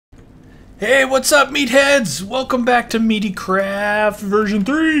Hey, what's up, meatheads? Welcome back to Meatycraft version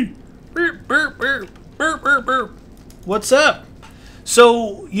 3. Burp, burp, burp, burp, burp, burp. What's up?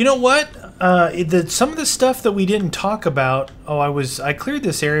 So, you know what? Some of the stuff that we didn't talk about. Oh, I cleared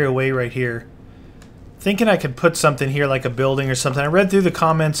this area away right here, thinking I could put something here like a building or something. I read through the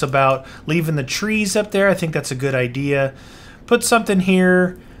comments about leaving the trees up there. I think that's a good idea. Put something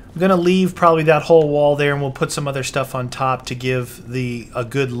here. I'm gonna leave probably that whole wall there, and we'll put some other stuff on top to give a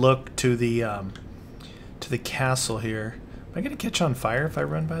good look to the castle here. Am I gonna catch on fire if I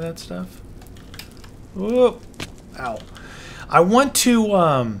run by that stuff? Whoop! Ow! I want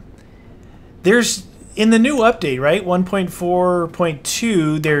to. There's in the new update, right?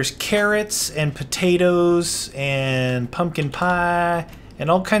 1.4.2. There's carrots and potatoes and pumpkin pie and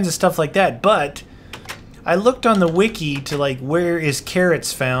all kinds of stuff like that, but I looked on the wiki to like where is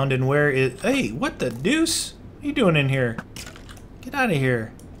carrots found and where is... Hey, what the deuce? What are you doing in here? Get out of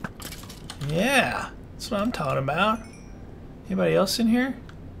here. Yeah, that's what I'm talking about. Anybody else in here?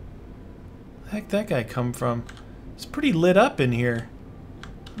 Where the heck that guy come from? It's pretty lit up in here.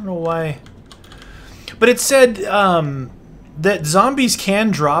 I don't know why. But it said that zombies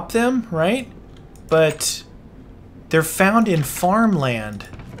can drop them, right? But they're found in farmland.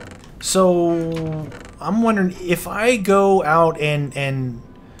 So I'm wondering if I go out and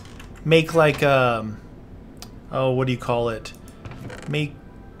make like oh, what do you call it? Make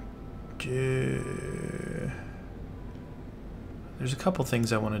there's a couple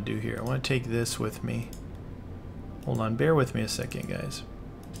things I want to do here. I want to take this with me. Hold on, bear with me a second, guys.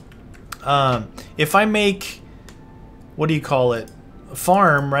 If I make, what do you call it? A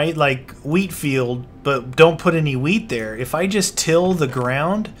farm, right? Like wheat field, but don't put any wheat there. If I just till the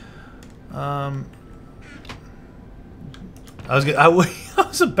ground. I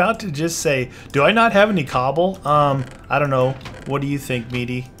was about to just say, do I not have any cobble? I don't know. What do you think,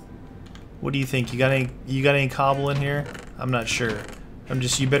 Meaty? What do you think? You got any cobble in here? I'm not sure.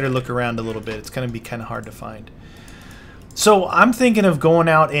 You better look around a little bit. It's gonna be kind of hard to find. So I'm thinking of going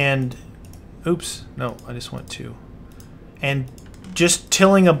out and, oops, no, I just went to, and just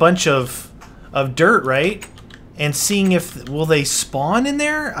tilling a bunch of dirt, right? And seeing if, will they spawn in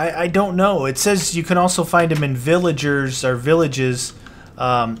there? I don't know. It says you can also find them in villagers or villages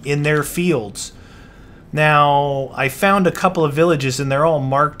in their fields. Now, I found a couple of villages and they're all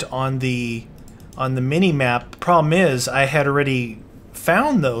marked on the mini map. Problem is, I had already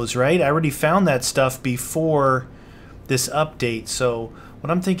found those, right? I already found that stuff before this update. So what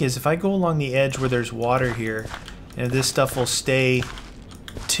I'm thinking is if I go along the edge where there's water here, and this stuff will stay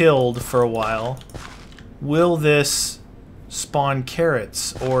tilled for a while, will this spawn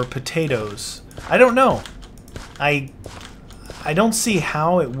carrots or potatoes? I don't know. I don't see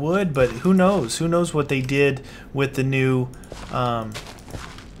how it would, but who knows? Who knows what they did with the new,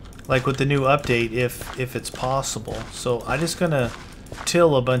 like with the new update, if it's possible. So I'm just gonna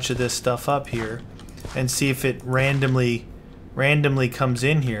till a bunch of this stuff up here and see if it randomly comes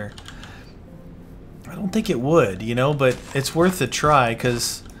in here. I don't think it would, you know, but it's worth a try,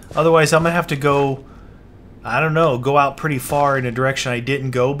 because otherwise I'm gonna have to go, I don't know, go out pretty far in a direction I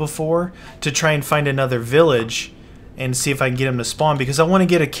didn't go before to try and find another village and see if I can get them to spawn, because I want to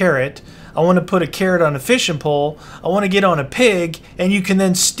get a carrot. I want to put a carrot on a fishing pole. I want to get on a pig, and you can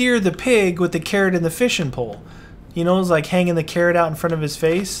then steer the pig with the carrot and the fishing pole. You know, it's like hanging the carrot out in front of his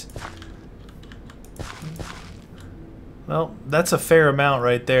face. Well, that's a fair amount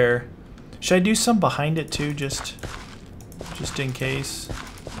right there. Should I do some behind it too, just in case?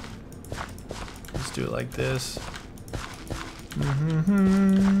 Let's do it like this.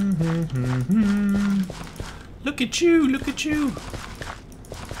 Look at you, look at you.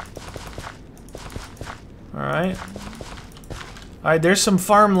 Alright. Alright, there's some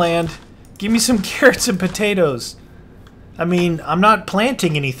farmland. Give me some carrots and potatoes. I mean, I'm not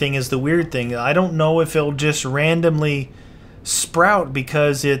planting anything is the weird thing. I don't know if it'll just randomly sprout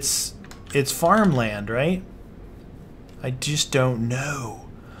because it's farmland, right? I just don't know.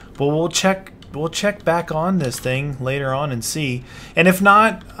 But we'll check back on this thing later on and see. And if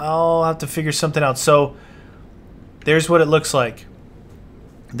not, I'll have to figure something out. So there's what it looks like.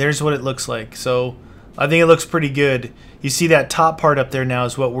 There's what it looks like. So I think it looks pretty good. You see that top part up there now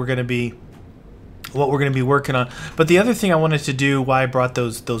is what we're gonna be working on. But the other thing I wanted to do, why I brought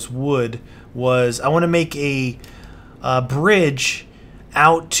those wood, was I want to make a bridge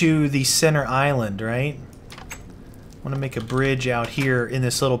out to the center island, right? I want to make a bridge out here in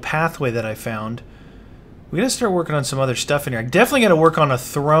this little pathway that I found. We gotta start working on some other stuff in here. I definitely gotta work on a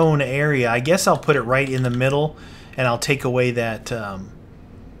throne area. I guess I'll put it right in the middle, and I'll take away that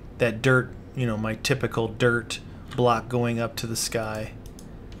that dirt, you know, my typical dirt block going up to the sky.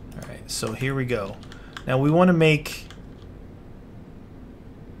 Alright, so here we go. Now we want to make...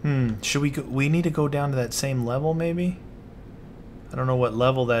 should we go, we need to go down to that same level maybe? I don't know what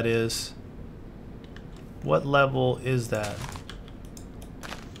level that is. What level is that?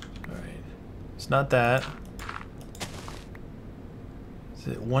 Alright. It's not that. Is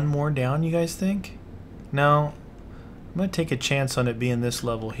it one more down, you guys think? No. I'm going to take a chance on it being this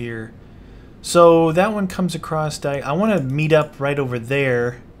level here. So that one comes across... I want to meet up right over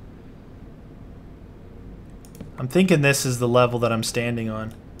there. I'm thinking this is the level that I'm standing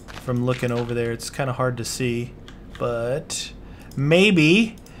on. From looking over there, it's kind of hard to see. But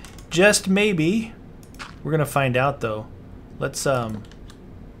maybe, just maybe, we're going to find out though. Let's,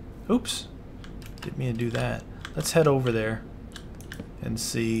 oops. Didn't mean to do that. Let's head over there and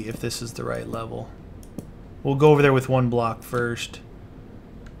see if this is the right level. We'll go over there with one block first.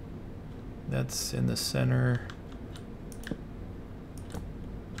 That's in the center.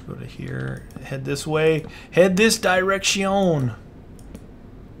 Go to here. Head this way. Head this direction.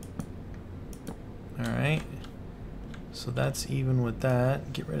 Alright. So that's even with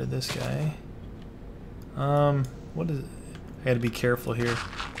that. Get rid of this guy. What is it? I gotta be careful here.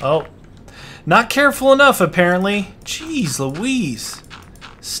 Oh. Not careful enough, apparently. Jeez Louise.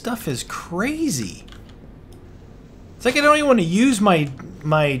 Stuff is crazy. It's like I don't even want to use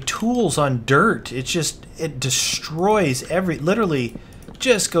my tools on dirt. It just, it destroys literally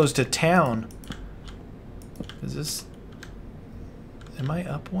just goes to town. Is this, am I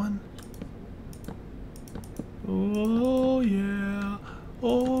up one? Oh yeah.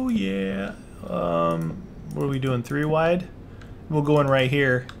 Oh yeah. What are we doing, 3 wide? We'll go in right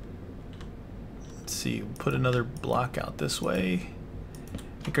here. Let's see, we'll put another block out this way.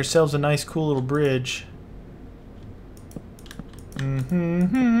 Make ourselves a nice cool little bridge.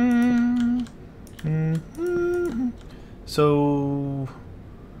 So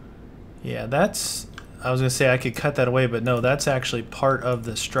yeah, that's, I was gonna say I could cut that away, but no, that's actually part of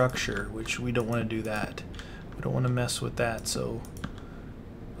the structure, which we don't want to do that. We don't want to mess with that. So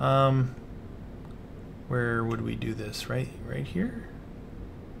where would we do this? Right here?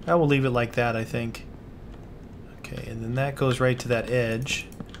 I will leave it like that, I think. Okay, and then that goes right to that edge.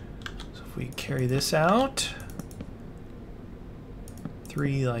 So if we carry this out,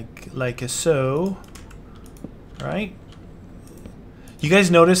 3 like a so. Right? You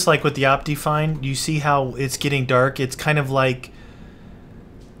guys notice, like with the Optifine, you see how it's getting dark? It's kind of like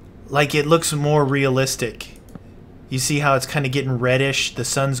it looks more realistic. You see how it's kind of getting reddish? The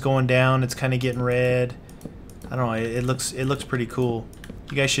sun's going down, it's kind of getting red. I don't know, it looks pretty cool.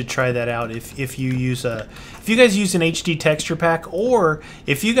 You guys should try that out if you use if you guys use an HD texture pack, or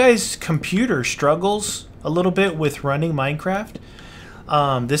if you guys computer struggles a little bit with running Minecraft.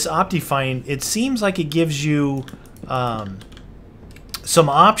 This Optifine, it seems like it gives you some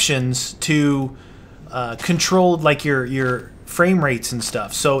options to control like your frame rates and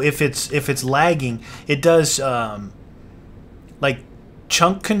stuff. So if it's lagging, it does like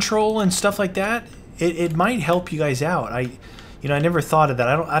chunk control and stuff like that. It might help you guys out. I never thought of that.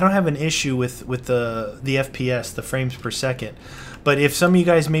 I don't have an issue with the FPS, the frames per second. But if some of you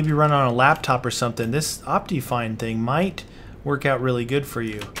guys maybe run on a laptop or something, this Optifine thing might work out really good for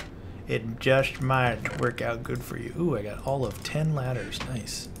you. It just might work out good for you. Ooh, I got all of 10 ladders.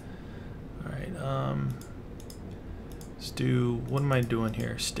 Nice. Alright, let's do, what am I doing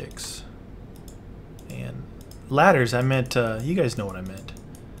here? Sticks. And ladders, I meant, you guys know what I meant.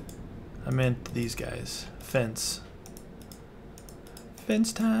 I meant these guys. Fence.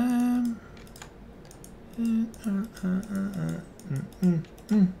 Fence time.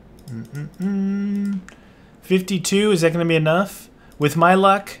 52, is that going to be enough? With my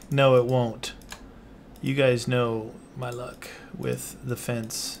luck, no it won't. You guys know my luck with the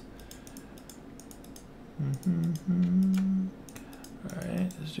fence.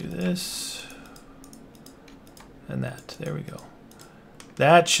 Alright, let's do this. And that, there we go.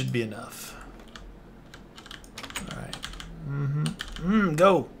 That should be enough. Alright.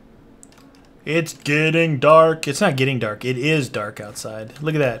 Go! It's getting dark. It's not getting dark, it is dark outside.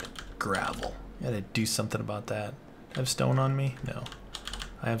 Look at that. Gravel. Gotta do something about that. I have stone on me? No.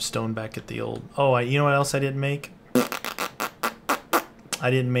 I have stone back at the old... Oh, you know what else I didn't make? I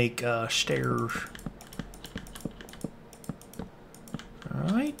didn't make stairs.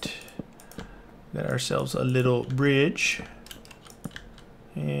 Alright. Got ourselves a little bridge.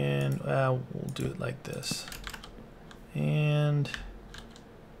 And we'll do it like this. And...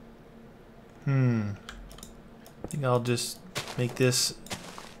 I think I'll just make this...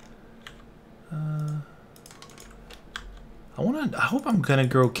 I hope I'm gonna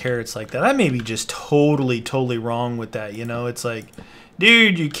grow carrots like that. I may be just totally wrong with that, you know? It's like,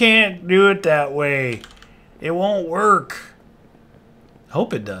 Dude, you can't do it that way. It won't work. I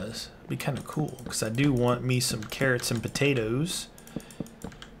hope it does. It'd be kind of cool, because I do want me some carrots and potatoes.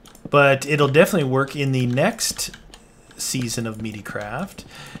 But it'll definitely work in the next season of Meatycraft.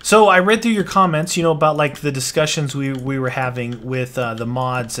 So I read through your comments, you know, about like the discussions we were having with the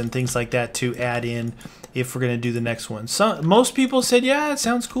mods and things like that to add in if we're going to do the next one. Most people said, yeah, it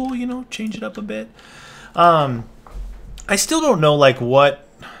sounds cool, you know, change it up a bit. I still don't know like what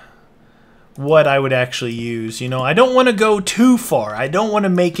I would actually use, you know. I don't want to go too far. I don't want to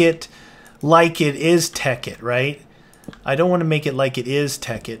make it like it is Tekkit, right? I don't want to make it like it is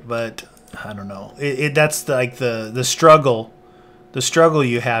Tekkit, but I don't know. That's like the struggle. The struggle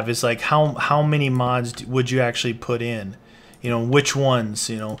you have is like how many mods would you actually put in? You know, which ones?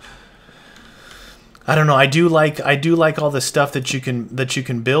 You know, I don't know. I do like all the stuff that you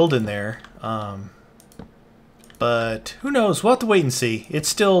can build in there. But who knows? We'll have to wait and see. It's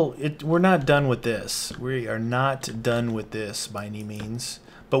still we're not done with this. We are not done with this by any means.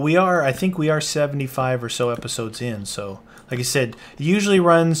 But we are. I think we are 75 or so episodes in. So, like I said, it usually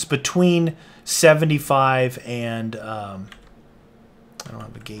runs between 75 and I don't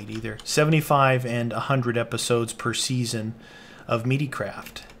have a gate either. 75 and 100 episodes per season of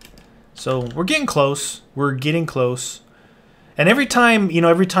Meatycraft. So we're getting close. We're getting close. And every time, you know,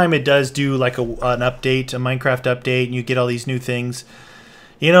 every time it does do like an update, a Minecraft update, and you get all these new things,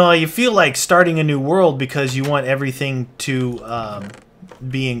 you know, you feel like starting a new world because you want everything to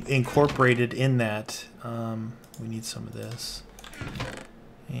be incorporated in that. We need some of this.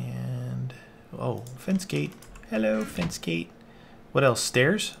 And, oh, fence gate. Hello, fence gate. What else?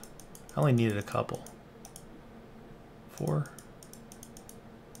 Stairs? I only needed a couple. 4.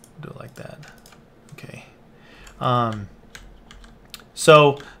 Do it like that. Okay.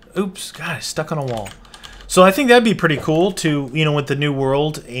 So, oops, God, I stuck on a wall. So I think that'd be pretty cool to, you know, with the new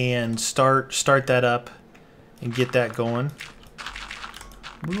world and start that up and get that going.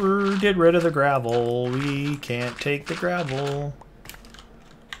 Get rid of the gravel. We can't take the gravel.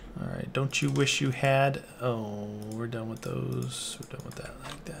 All right, don't you wish you had? Oh, we're done with those. We're done with that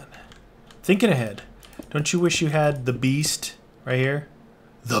like that. Thinking ahead. Don't you wish you had the beast right here?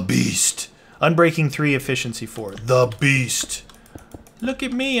 The beast. Unbreaking 3, efficiency 4. The beast. Look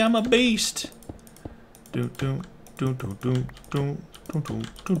at me, I'm a beast.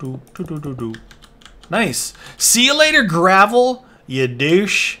 Nice. See you later, gravel, you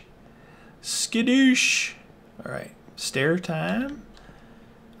douche. Skadoosh. All right, stair time.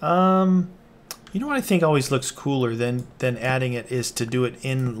 You know what I think always looks cooler than adding it is to do it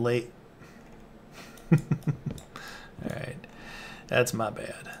in late. All right, that's my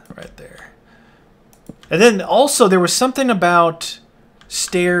bad right there. And then also there was something about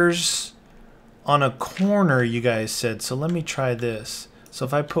stairs on a corner you guys said, so let me try this. So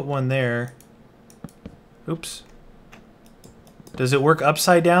if I put one there, oops, does it work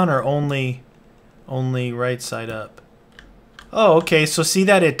upside down or only right side up? Oh, okay, so see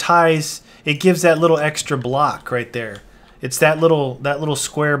that it ties, it gives that little extra block right there. It's that little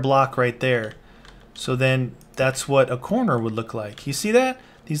square block right there. So then that's what a corner would look like. You see that?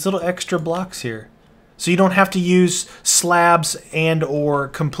 These little extra blocks here. So you don't have to use slabs and or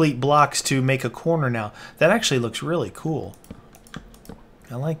complete blocks to make a corner now. That actually looks really cool.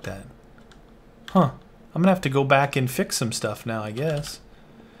 I like that. Huh. I'm gonna have to go back and fix some stuff now, I guess.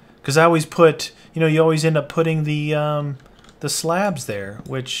 Because I always put, you know, you always end up putting the slabs there,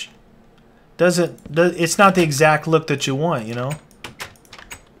 which it's not the exact look that you want, you know.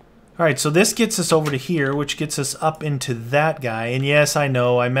 All right, so this gets us over to here, which gets us up into that guy. And yes, I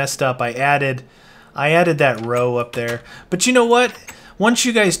know I messed up. I added that row up there. But you know what? Once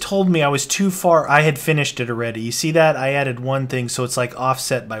you guys told me I was too far, I had finished it already. You see that? I added one thing, so it's like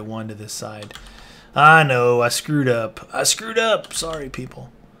offset by 1 to this side. I know, I screwed up. I screwed up. Sorry,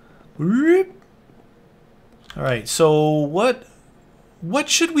 people. All right, so what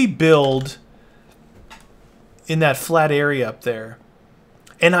should we build in that flat area up there?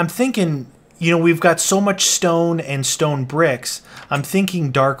 And I'm thinking, you know, we've got so much stone and stone bricks. I'm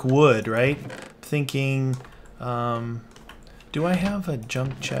thinking dark wood, right? Thinking, do I have a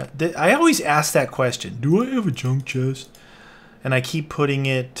junk chest? I always ask that question. Do I have a junk chest? And I keep putting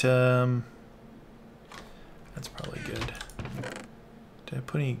it, that's probably good. Did I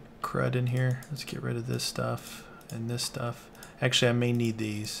put any crud in here? Let's get rid of this stuff and this stuff. Actually, I may need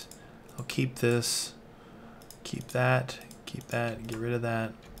these. I'll keep this, keep that, get rid of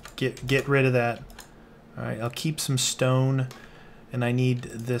that, get rid of that. All right, I'll keep some stone, and I need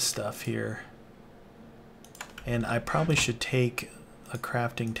this stuff here. And I probably should take a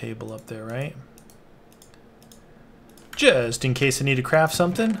crafting table up there, right? just in case I need to craft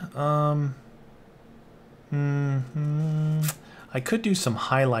something. I could do some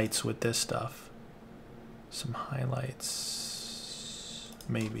highlights with this stuff. Some highlights,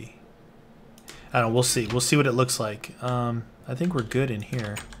 maybe. I don't know. We'll see. We'll see what it looks like. I think we're good in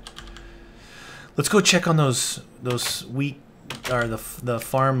here. Let's go check on those wheat or the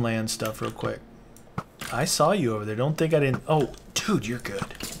farmland stuff real quick. I saw you over there. Don't think I didn't. Oh, dude, you're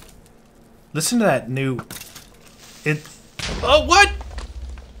good. Listen to that new. Oh, what?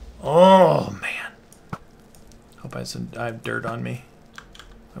 Oh man. Hope I have dirt on me.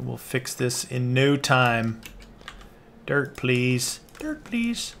 I will fix this in no time. Dirt, please. Dirt,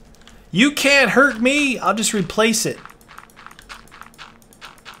 please. You can't hurt me. I'll just replace it.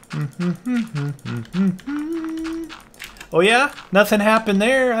 Oh yeah? Nothing happened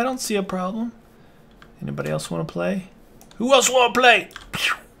there. I don't see a problem. Anybody else want to play? Who else want to play?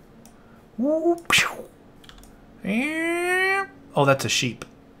 Oh, that's a sheep.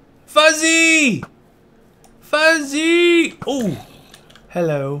 Fuzzy! Fuzzy! Oh!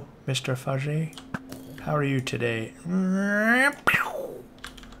 Hello, Mr. Fuzzy. How are you today?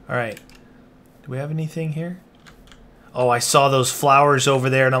 Alright. Do we have anything here? Oh, I saw those flowers over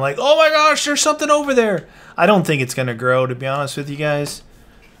there, and I'm like, oh my gosh, there's something over there. I don't think it's going to grow, to be honest with you guys.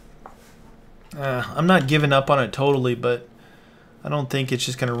 I'm not giving up on it totally, but I don't think it's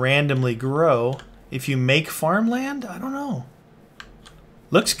just going to randomly grow. If you make farmland, I don't know.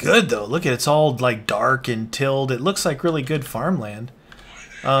 Looks good, though. Look at it. It's all, like, dark and tilled. It looks like really good farmland.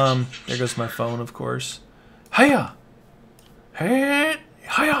 There goes my phone, of course. Hiya! Hey!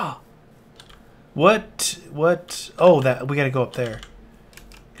 Hiya! What? Oh, that we gotta go up there.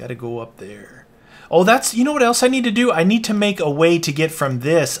 Gotta go up there. Oh, that's, you know what else I need to do? I need to make a way to get from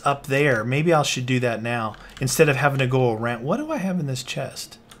this up there. Maybe I should do that now instead of having to go around. What do I have in this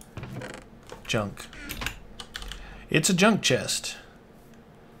chest? Junk. It's a junk chest.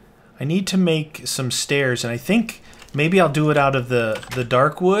 I need to make some stairs, and I think maybe I'll do it out of the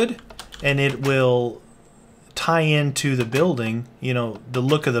dark wood, and it will tie into the building, you know, the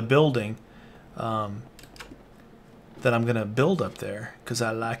look of the building. That I'm gonna build up there because I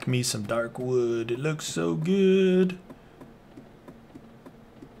like me some dark wood. It looks so good.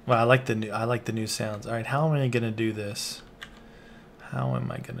 Well, I like the new sounds. All right, how am I gonna do this? How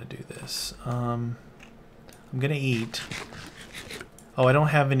am I gonna do this? I'm gonna eat. Oh, I don't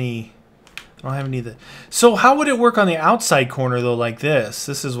have any. I don't have any of the. So how would it work on the outside corner though, like this?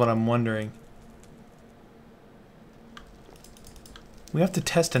 This is what I'm wondering. We have to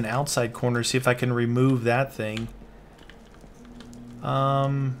test an outside corner, see if I can remove that thing.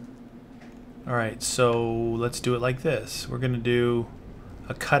 Alright, so let's do it like this. We're going to do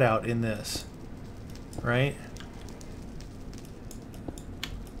a cutout in this. Right?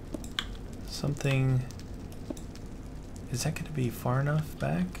 Something... Is that going to be far enough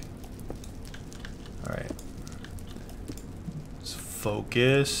back? Alright. Let's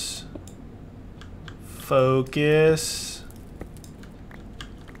focus. Focus.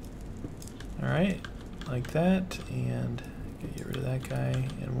 Alright, like that, and get rid of that guy,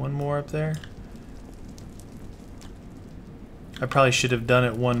 and one more up there. I probably should have done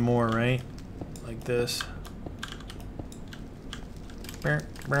it one more, right? Like this.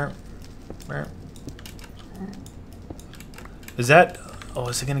 Is that... Oh,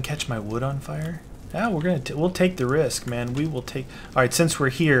 is it going to catch my wood on fire? Yeah, we'll take the risk, man. We will take... Alright, since we're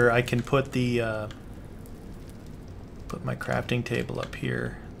here, I can put the... put my crafting table up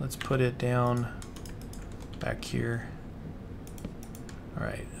here. Let's put it down back here.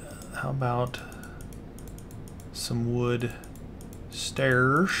 Alright, how about some wood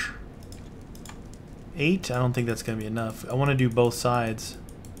stairs? 8? I don't think that's going to be enough. I want to do both sides.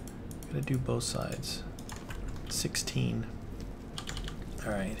 Gotta do both sides. 16.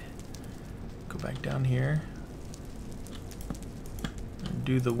 Alright. Go back down here. And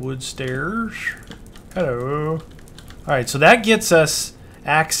do the wood stairs. Hello. Alright, so that gets us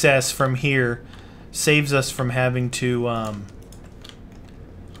access from here. Saves us from having to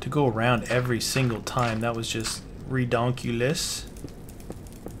go around every single time. That was just redonkulous.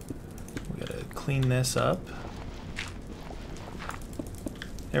 We gotta clean this up.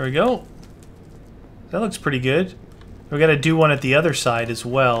 There we go. That looks pretty good. We gotta do one at the other side as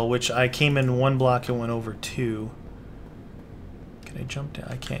well, which I came in one block and went over 2. Can I jump down?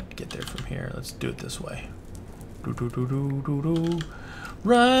 I can't get there from here. Let's do it this way. Do, do, do, do, do, do.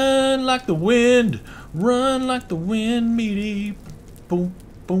 Run like the wind, run like the wind, meaty. Boom,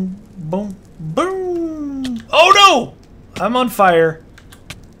 boom, boom, boom. Oh no! I'm on fire.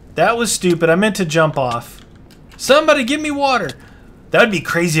 That was stupid. I meant to jump off. Somebody give me water. That would be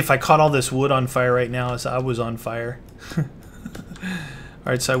crazy if I caught all this wood on fire right now as I was on fire.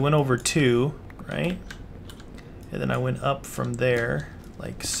 Alright, so I went over 2, right? And then I went up from there,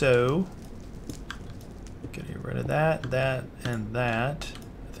 like so. Get rid of that, that, and that.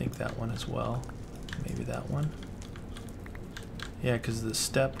 I think that one as well. Maybe that one. Yeah, because the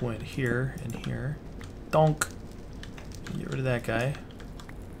step went here and here. Donk. Get rid of that guy.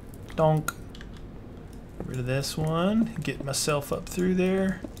 Donk. Get rid of this one. Get myself up through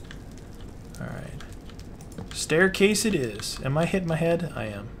there. Alright. Staircase it is. Am I hitting my head? I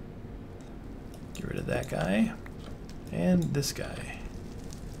am. Get rid of that guy. And this guy.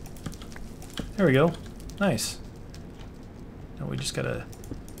 There we go. Nice. Now we just gotta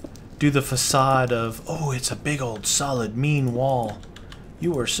do the facade of, oh, it's a big old solid mean wall.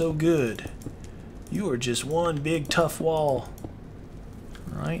 You are so good. You are just one big tough wall.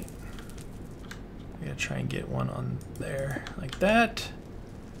 Alright. I gotta try and get one on there like that.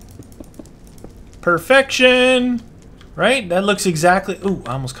 Perfection! Right? That looks exactly... Ooh,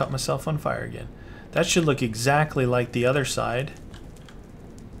 I almost caught myself on fire again. That should look exactly like the other side.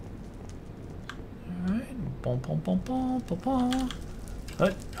 Alright. Boom, boom, boom, boom, boom, boom.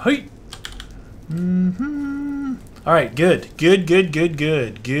 Hey! Mm-hmm. Alright, good. Good, good, good,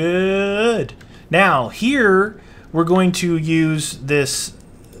 good. Good. Now, here, we're going to use this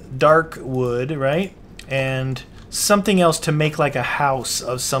dark wood, right? And something else to make like a house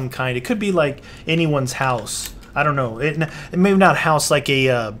of some kind. It could be like anyone's house. I don't know. It maybe not a house, like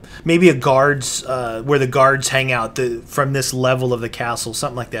a maybe a guards where the guards hang out from this level of the castle,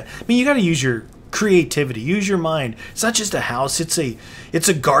 something like that. I mean, you got to use your creativity, use your mind. It's not just a house; it's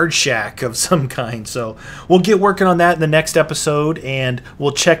a guard shack of some kind. So we'll get working on that in the next episode, and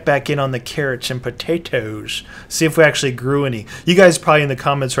we'll check back in on the carrots and potatoes, see if we actually grew any. You guys probably in the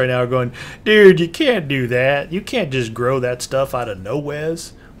comments right now are going, "Dude, you can't do that. You can't just grow that stuff out of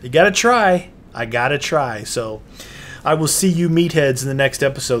nowheres. You gotta try." I gotta try. So I will see you meatheads in the next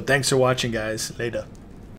episode. Thanks for watching, guys. Later.